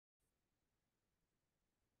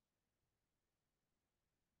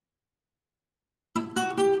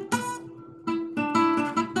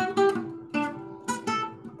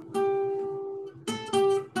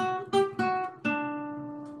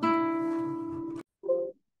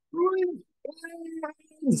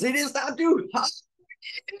It is not too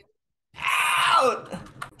out.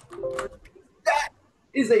 That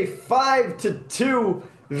is a 5-2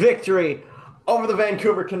 victory over the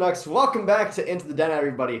Vancouver Canucks. Welcome back to Into the Den,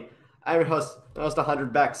 everybody. I'm your host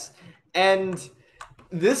 100 Becks, and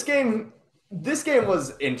this game, this game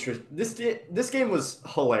was interesting. This game was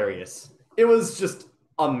hilarious. It was just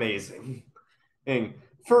amazing. Even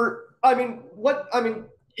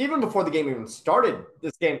before the game even started,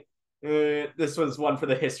 this was one for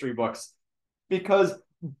the history books because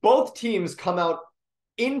both teams come out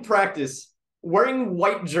in practice wearing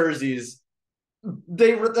white jerseys.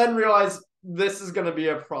 They then realize this is going to be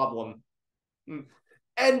a problem,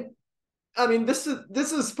 and this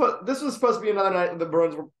was supposed to be another night the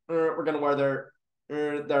Bruins were going to wear their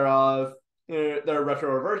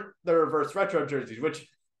reverse retro jerseys, which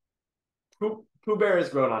Pooh Bear has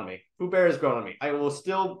grown on me. Pooh Bear has grown on me. I will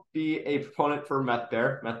still be a proponent for Meth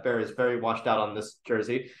Bear. Meth Bear is very washed out on this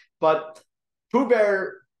jersey, but Pooh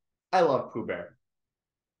Bear, I love Pooh Bear.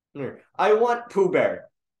 I want Pooh Bear,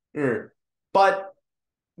 but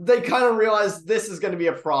they kind of realized this is going to be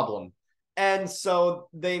a problem, and so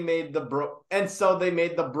they made the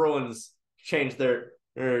Bruins change their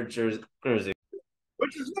jersey,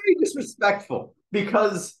 which is very disrespectful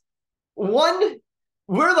because one,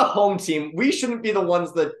 we're the home team. We shouldn't be the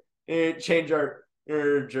ones that change our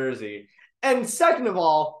jersey, and second of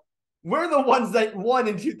all, we're the ones that won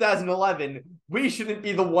in 2011. We shouldn't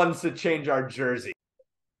be the ones to change our jersey.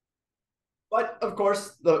 But of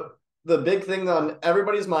course, the big thing on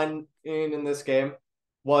everybody's mind in this game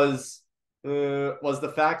was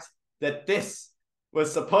the fact that this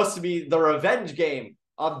was supposed to be the revenge game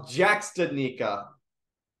of Jack Studnicka.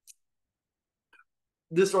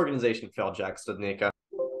 This organization failed Jack Studnicka.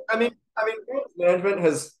 Management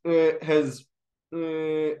has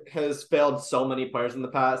failed so many players in the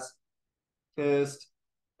past. Earl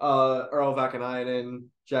Vakanainen,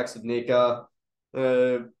 Jack Studnicka,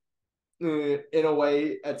 in a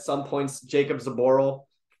way, at some points, Jacob Zaboral,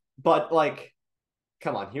 but like,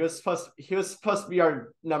 come on, he was supposed to be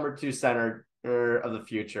our number 2 center of the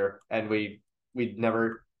future, and we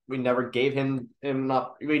never gave him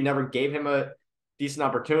a decent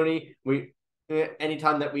opportunity.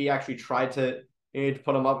 Anytime that we actually tried to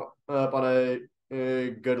put him up on a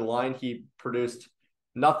good line, he produced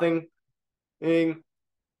nothing. When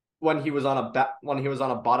he was on a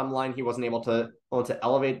bottom line, he wasn't able to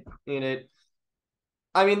elevate in it.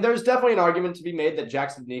 I mean, there's definitely an argument to be made that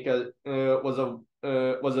Jack Studnicka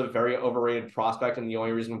was a very overrated prospect, and the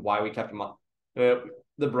only reason why we kept him up, the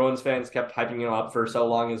Bruins fans kept hyping him up for so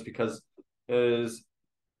long, is because he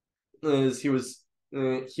was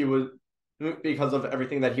because of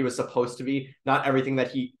everything that he was supposed to be, not everything that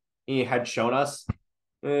he had shown us.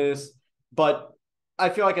 But I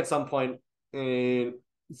feel like at some point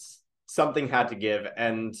something had to give,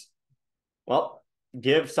 and well,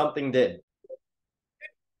 something did.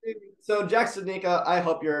 So Jack Studnicka, I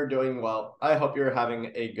hope you're doing well. I hope you're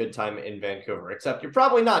having a good time in Vancouver, except you're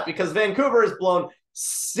probably not, because Vancouver has blown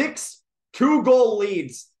 6 2-goal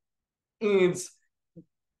leads to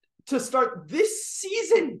start this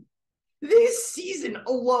season. This season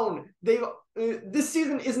alone, this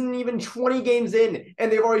season isn't even 20 games in,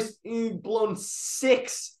 and they've already blown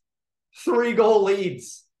 6 3-goal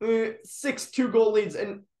leads, 6 2-goal leads,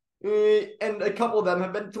 and a couple of them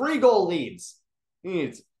have been 3-goal leads.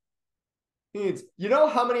 You know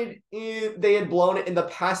how many they had blown in the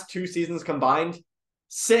past 2 seasons combined?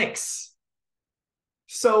 6.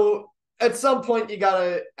 So at some point you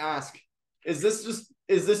gotta ask: Is this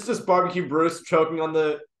just Barbecue Bruce choking on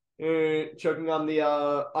the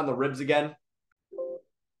ribs again?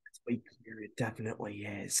 It's way clear it definitely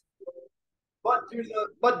is. But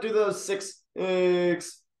do those 6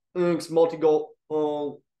 multi-goal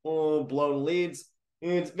blown leads?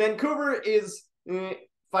 Vancouver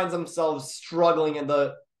finds themselves struggling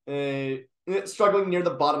struggling near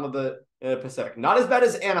the bottom of the Pacific. Not as bad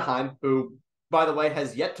as Anaheim, who, by the way,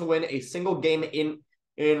 has yet to win a single game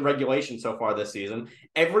in regulation so far this season.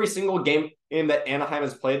 Every single game that Anaheim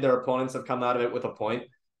has played, their opponents have come out of it with a point,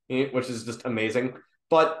 which is just amazing.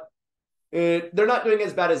 But they're not doing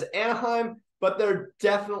as bad as Anaheim, but they're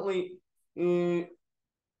definitely on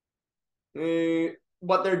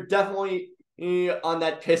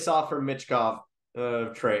that piss off for Michkov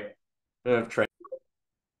trade. Anaheim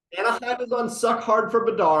is on suck hard for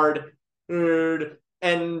Bedard,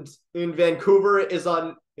 and in Vancouver is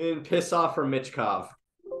on piss off for Michkov.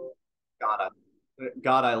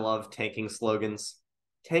 God, I love tanking slogans.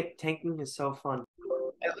 Tanking is so fun.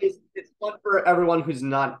 At least it's fun for everyone who's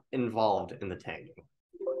not involved in the tanking.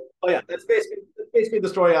 Oh yeah, basically the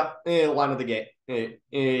story line of the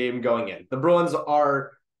game going in. The Bruins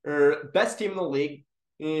are best team in the league,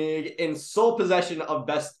 in sole possession of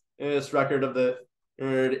best record of the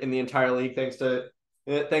in the entire league, thanks to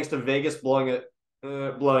Vegas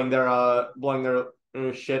blowing their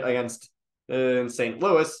shit against St.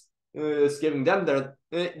 Louis, giving them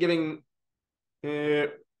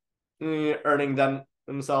earning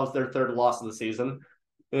themselves their third loss of the season.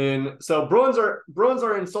 And so Bruins are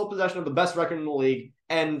in sole possession of the best record in the league,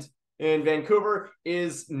 and Vancouver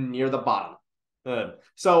is near the bottom.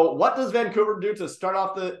 So what does Vancouver do to start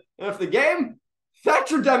off the game?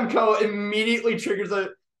 Thatcher Demko immediately triggers a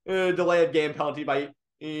delay of game penalty by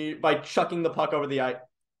chucking the puck over the ice.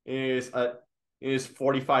 Is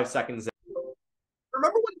 45 seconds in.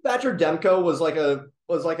 Remember when Thatcher Demko was like a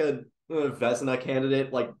Vezina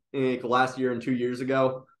candidate like last year and 2 years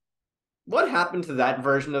ago? What happened to that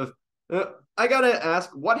version of? I gotta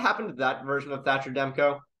ask, what happened to that version of Thatcher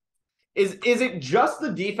Demko? Is it just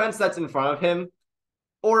the defense that's in front of him,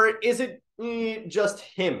 or is it just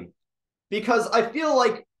him? Because I feel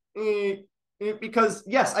like because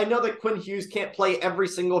yes, I know that Quinn Hughes can't play every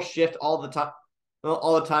single shift all the time.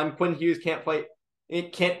 Quinn Hughes can't play.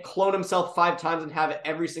 It can't clone himself 5 times and have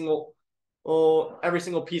every single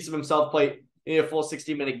piece of himself play a full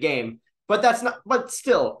 60-minute game. But that's not. But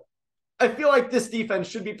still, I feel like this defense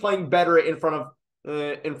should be playing better in front of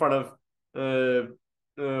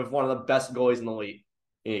one of the best goalies in the league.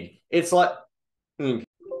 It's like, and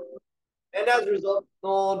as a result,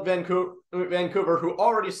 Vancouver, who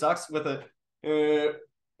already sucks with a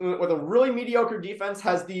really mediocre defense,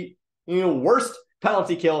 has the worst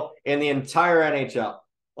penalty kill in the entire NHL.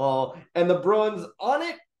 And the Bruins on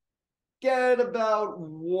it get about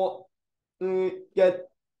one. Get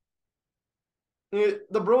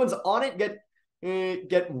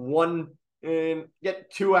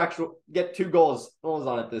two goals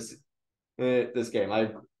on it this game.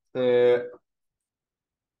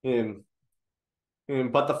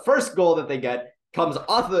 But the first goal that they get comes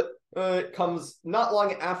comes not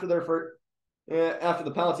long after after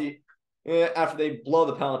the penalty, after they blow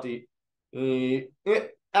the penalty,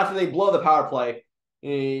 after they blow the power play.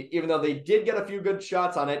 Even though they did get a few good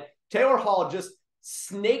shots on it, Taylor Hall just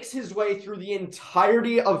snakes his way through the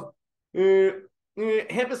entirety of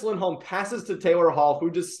Hampus Lindholm passes to Taylor Hall, who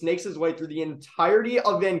just snakes his way through the entirety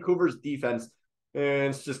of Vancouver's defense. And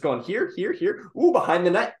it's just going here. Ooh, behind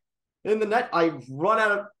the net. In the net, I've run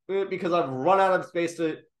out of space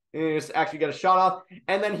to actually get a shot off.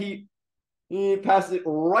 And then he passes it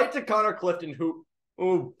right to Connor Clifton, who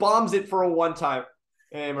bombs it for a one-time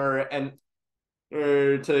and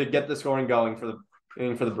to get the scoring going for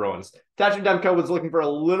the Bruins. Thatcher Demko was looking for a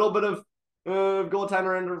little bit of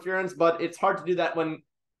goaltender interference, but it's hard to do that when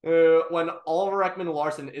Oliver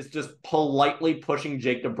Ekman-Larsson is just politely pushing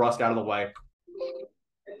Jake DeBrusk out of the way.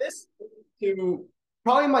 And this to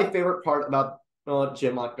probably my favorite part about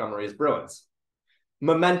Jim Montgomery's Bruins.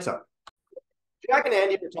 Momentum. Jack and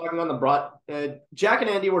Andy were talking on the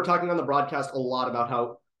broadcast a lot about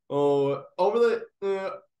how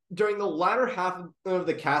during the latter half of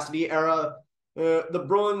the Cassidy era, the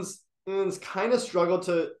Bruins kind of struggled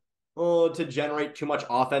to generate too much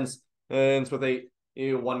offense with a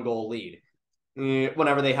 1-goal lead.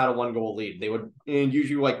 Whenever they had a 1-goal lead, they would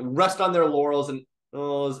usually rest on their laurels and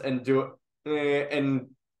do it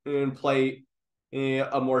and play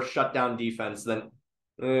a more shutdown defense than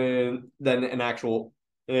an actual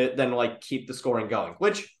keep the scoring going,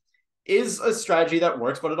 which is a strategy that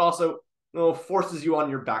works, but it also forces you on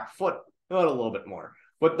your back foot a little bit more.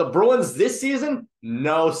 But the Bruins this season,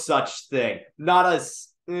 no such thing. No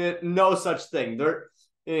such thing. No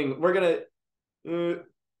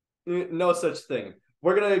such thing.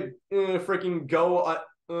 We're gonna freaking go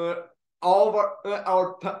all of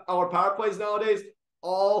our power plays nowadays.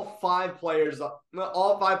 All five players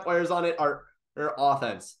on it are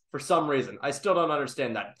offense for some reason. I still don't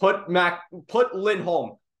understand that. Put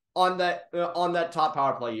Lindholm on that top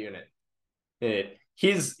power play unit.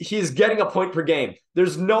 He's getting a point per game.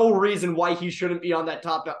 There's no reason why he shouldn't be on that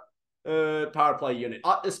top power play unit,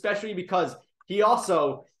 especially because he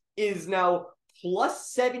also is now plus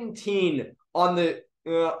 17 on the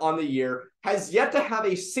year, has yet to have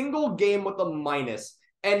a single game with a minus,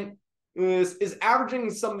 and is averaging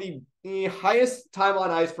some of the highest time on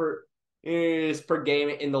ice per game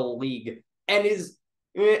in the league, and is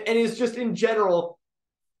just in general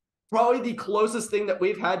probably the closest thing that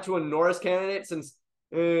we've had to a Norris candidate since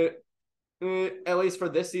at least for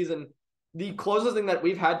this season, the closest thing that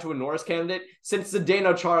we've had to a Norris candidate since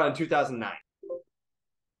Zdeno Chara in 2009.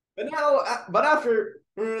 But after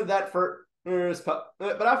that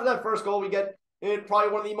first goal, we get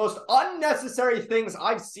probably one of the most unnecessary things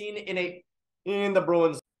I've seen in the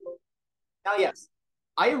Bruins. Now, yes,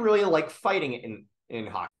 I really like fighting in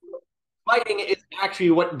hockey. Fighting is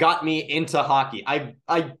actually what got me into hockey. I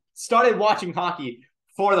started watching hockey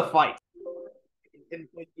for the fight. In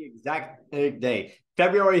the exact day,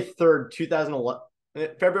 February 3rd, 2011.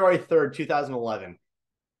 February 3rd, 2011.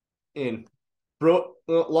 In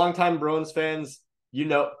longtime Bruins fans, you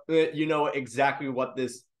know exactly what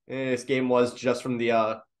this game was just from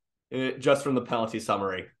the penalty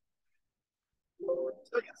summary. So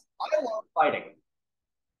yes, I love fighting.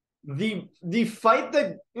 The fight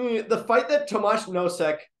that Tomasz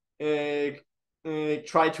Nosek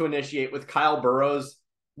tried to initiate with Kyle Burroughs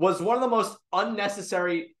was one of the most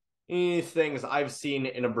unnecessary things I've seen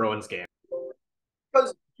in a Bruins game.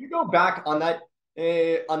 Because you go back on that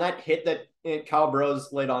hit that Kyle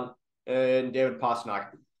Burroughs laid on David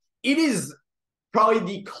Pastrnak, it is probably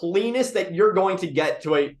the cleanest that you're going to get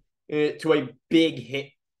to a big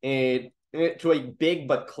hit, to a big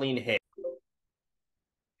but clean hit.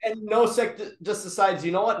 And Nosek just decides,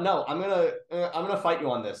 you know what? No, I'm gonna fight you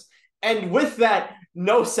on this. And with that,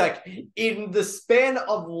 Nosek, in the span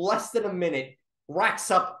of less than a minute, racks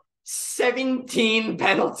up 17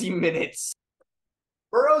 penalty minutes.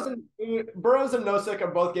 Burroughs and Nosek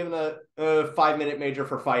are both given a 5-minute major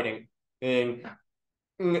for fighting. And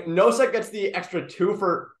Nosek gets the extra 2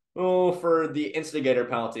 for the instigator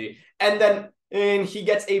penalty, and then he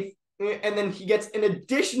gets an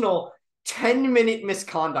additional 10-minute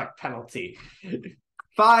misconduct penalty.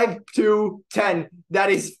 5 to 10. That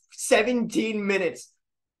is 17 minutes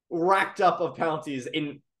racked up of penalties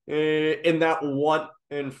in that one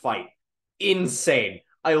fight. Insane.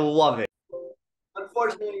 I love it.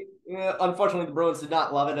 Unfortunately, the Bruins did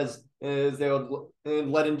not love it as they would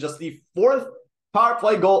let in just the 4th power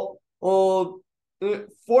play goal, 4th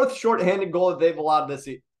shorthanded goal that they've allowed this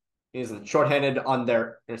season. Shorthanded on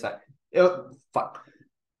their side. Fuck.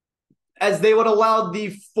 As they would allow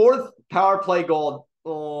the 4th power play goal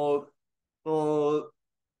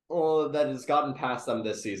that has gotten past them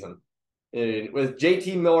this season. With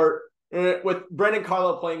JT Miller, with Brendan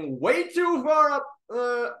Carlo playing way too far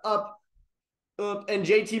up, and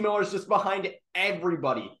JT Miller's just behind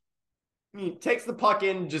everybody. He takes the puck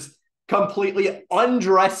in, just completely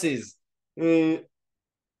undresses, Linus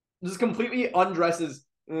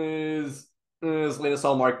Linus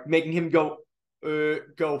Ullmark, making him go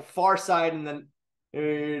far side and then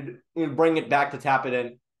bring it back to tap it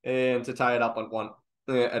in and to tie it up at one.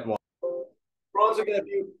 Bruins are going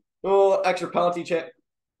to have extra penalty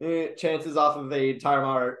chances off of a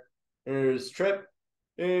Tyler Myers trip,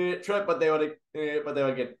 but they would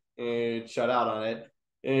get shut out on it.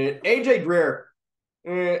 AJ Greer,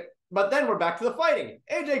 but then we're back to the fighting.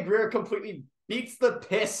 AJ Greer completely beats the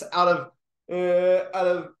piss out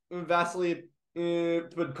of Vasily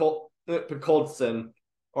Podkolzin,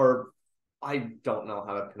 or I don't know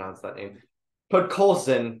how to pronounce that name.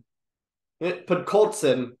 Podkolzin,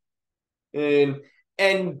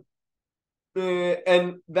 and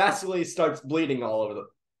Vasily starts bleeding all over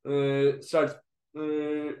starts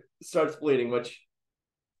bleeding, which,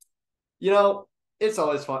 it's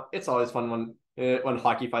always fun. It's always fun when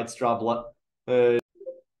hockey fights draw blood.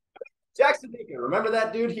 Jackson Deacon, remember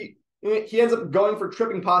that dude? He ends up going for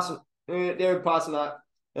tripping David Pastrnak,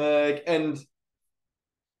 and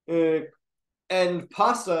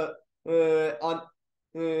Pasta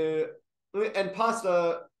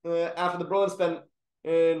after the Bruins spent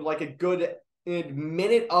like a good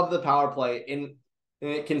minute of the power play in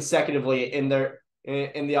consecutively in the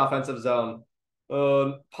offensive zone.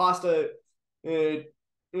 Pasta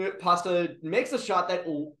makes a shot that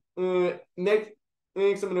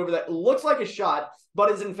makes a maneuver that looks like a shot, but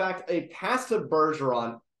is in fact a pass to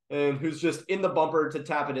Bergeron, who's just in the bumper to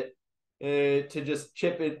tap it, to just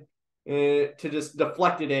chip it, to just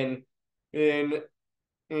deflect it in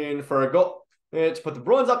for a goal, to put the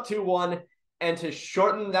Bruins up 2-1, and to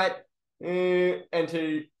shorten that, and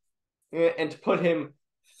to put him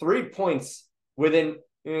 3 points within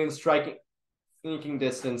striking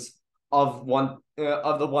distance of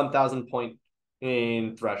the 1,000 point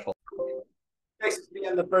threshold. Next to the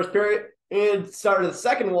end of the first period, and start of the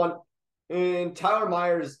second one, and Tyler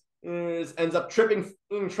Myers ends up tripping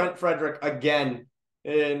Trent Frederick again.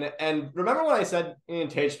 And remember when I said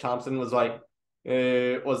Tage Thompson was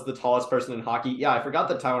the tallest person in hockey? Yeah, I forgot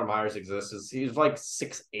that Tyler Myers exists. He's like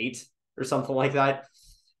 6'8" or something like that.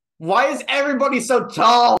 Why is everybody so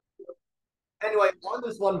tall? Anyway, on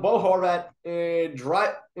this one, Bo Horvat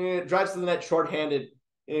drives to the net shorthanded,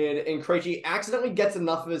 and Krejci accidentally gets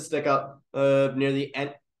enough of his stick up near the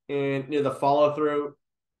end, near the follow through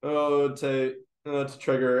to to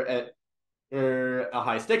trigger a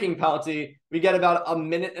high sticking penalty. We get about a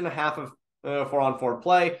minute and a half of 4-on-4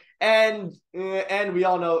 play, and we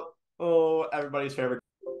all know everybody's favorite.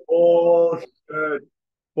 Bullshit.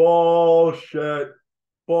 Bullshit.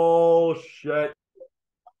 Bullshit.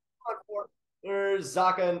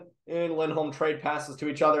 Zaka and Lindholm trade passes to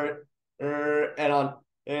each other, and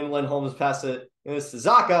Lindholm's pass to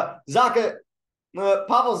Zaka.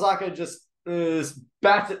 Pavel Zaka just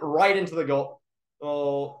bats it right into the goal.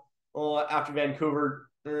 After Vancouver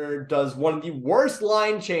does one of the worst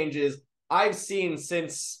line changes I've seen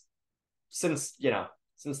since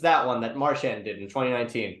that one that Marchand did in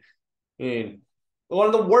 2019. One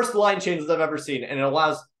of the worst line changes I've ever seen, and it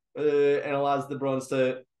allows the Bruins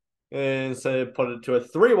to put it to a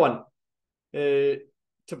 3-1. To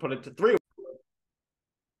put it to 3.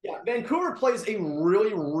 Yeah, Vancouver plays a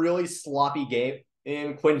really, really sloppy game,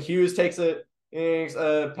 and Quinn Hughes takes a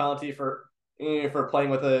penalty for playing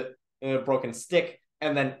with a broken stick,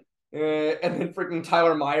 and then freaking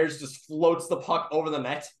Tyler Myers just floats the puck over the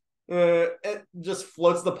net. It just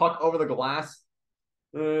floats the puck over the glass.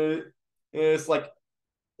 It's like,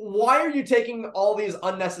 why are you taking all these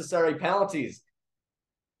unnecessary penalties?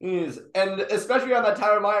 And especially on that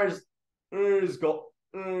Tyler Myers goal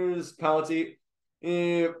penalty,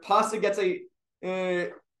 Pasta gets like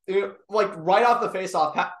right off the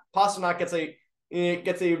faceoff. Pasternak gets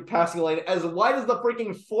a passing lane as wide as the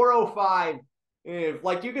freaking 405.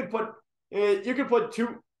 Like you could put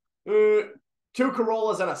two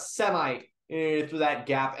Corollas and a semi through that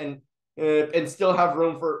gap and still have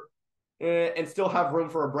room for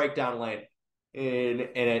a breakdown lane in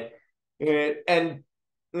it. And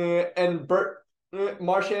Bert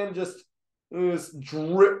Marchand just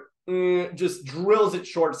drills it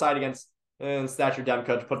short side against Thatcher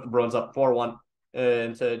Demko to put the Bruins up 4-1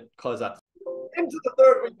 and to close out. Into the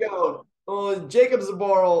third we go. Jacob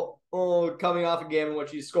Zaboral coming off a game in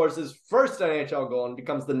which he scores his first NHL goal and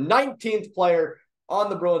becomes the 19th player on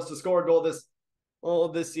the Bruins to score a goal this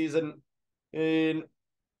season. And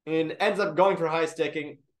ends up going for high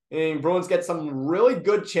sticking. And Bruins get some really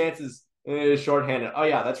good chances shorthanded. Oh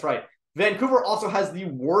yeah, that's right. Vancouver also has the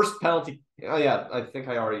worst penalty. Oh yeah, I think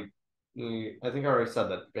I already said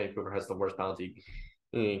that Vancouver has the worst penalty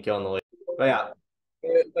kill in the league. But yeah,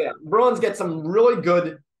 Bruins get some really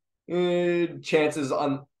good chances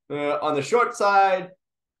on the short side,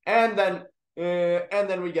 and then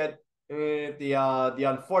we get the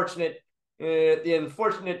unfortunate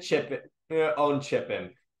chip in.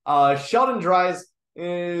 Sheldon Dries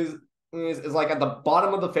is like at the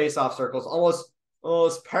bottom of the faceoff circles, almost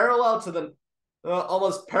parallel to the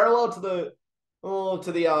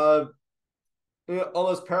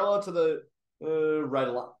red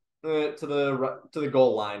line, to the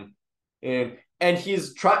goal line, and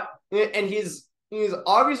he's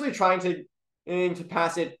obviously trying to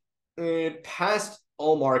pass it past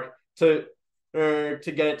Ullmark to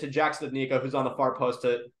get it to Jack Studnicka, who's on the far post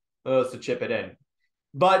to chip it in.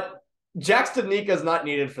 But Jack Studnicka is not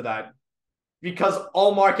needed for that because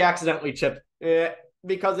Ullmark accidentally chipped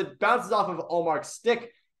because it bounces off of Ullmark's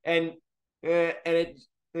stick and it's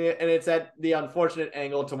at the unfortunate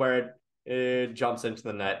angle to where it jumps into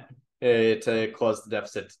the net to close the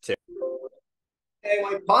deficit to 2.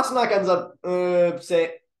 Anyway, Pasternak ends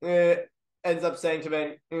up saying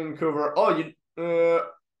to Vancouver, you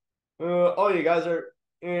guys are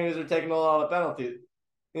taking a lot of penalties.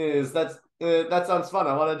 That sounds fun.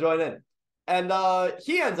 I want to join in. And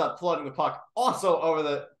he ends up floating the puck also over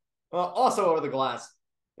the glass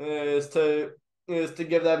to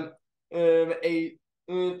give them a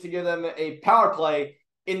power play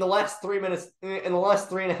in the last 3 minutes, in the last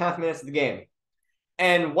 3.5 minutes of the game.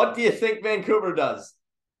 And what do you think Vancouver does?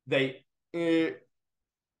 They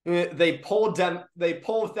pull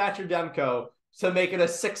Thatcher Demko to make it a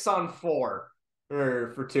 6-on-4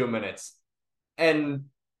 for 2 minutes. And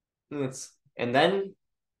then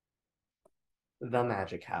the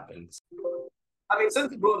magic happens. I mean, since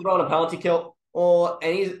the Bruins were on a penalty kill,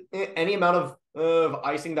 any amount of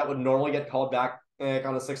icing that would normally get called back on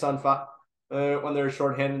a 6-on-5 when they're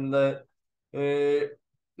shorthanded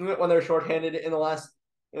in the last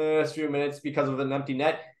few minutes because of an empty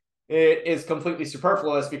net, it is completely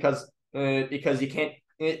superfluous because you can't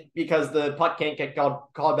because the puck can't get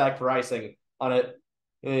called back for icing on it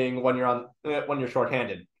when you're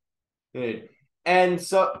shorthanded. And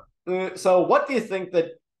so what do you think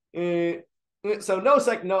that? So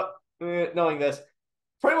Nosek, knowing this,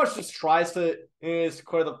 pretty much just tries to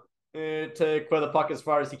clear the puck as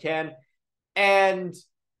far as he can, and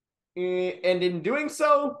in doing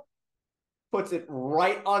so, puts it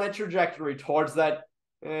right on a trajectory towards that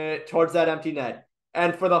towards that empty net.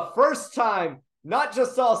 And for the first time, not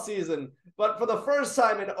just all season, but for the first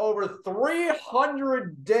time in over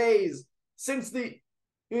 300 days since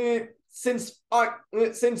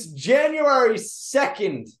since January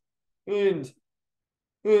 2nd, and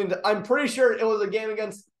I'm pretty sure it was a game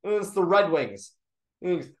against the Red Wings.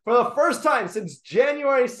 And for the first time since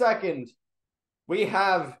January 2nd, we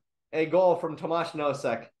have a goal from Tomas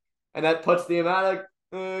Nosek, and that puts the amount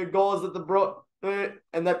of goals that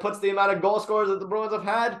the amount of goal scorers that the Bruins have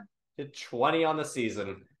had to 20 on the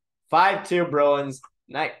season. 5-2 Bruins.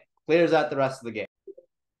 That clears out the rest of the game.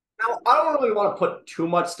 Now, I don't really want to put too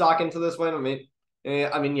much stock into this win. I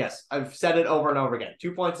mean, yes, I've said it over and over again.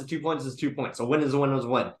 2 points is 2 points is 2 points. A win is a win is a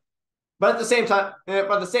win. But at the same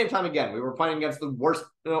time, again, we were playing against the worst,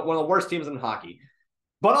 one of the worst teams in hockey.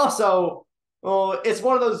 But also, it's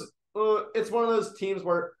one of those teams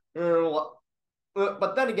where,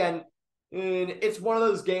 but then again, it's one of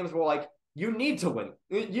those games where like you need to win.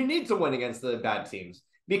 You need to win against the bad teams,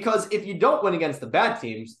 because if you don't win against the bad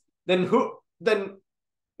teams, then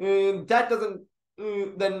that doesn't.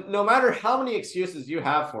 Then no matter how many excuses you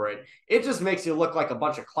have for it, it just makes you look like a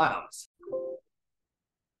bunch of clowns.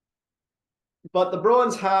 But the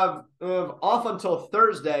Bruins have off until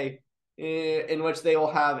Thursday, in which they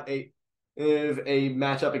will have a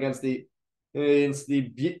matchup against the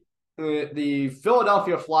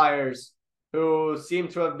Philadelphia Flyers, who seem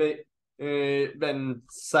to have been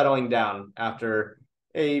settling down after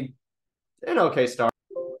an okay start.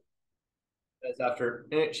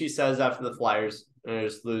 She says after the Flyers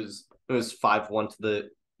just lose 5-1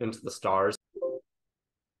 into the Stars,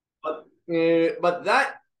 but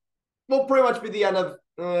that will pretty much be the end of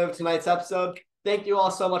tonight's episode. Thank you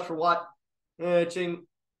all so much for watching.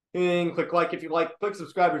 Click like if you like. Click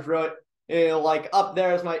subscribe if you like. Up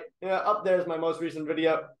there is my most recent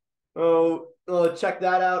video. Check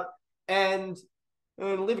that out, and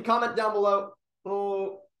leave a comment down below.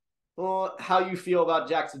 How you feel about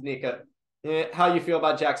Jack Studnicka? How you feel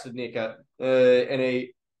about Jack Studnicka in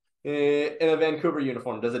a Vancouver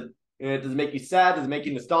uniform? Does it make you sad? Does it make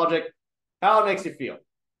you nostalgic? How it makes you feel?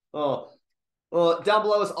 Down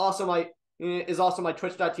below is also my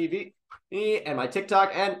Twitch.tv and my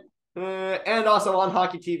TikTok, and also on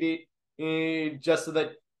Hockey TV, just so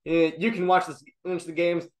that you can watch the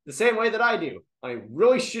games the same way that I do on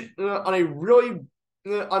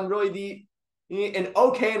an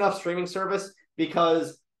okay enough streaming service,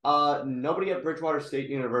 because nobody at Bridgewater State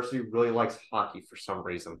University really likes hockey for some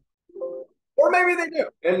reason, or maybe they do,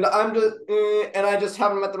 and I just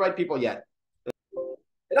haven't met the right people yet.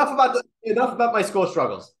 Enough about my school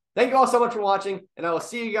struggles. Thank you all so much for watching, and I will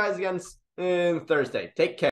see you guys again Thursday. Take care.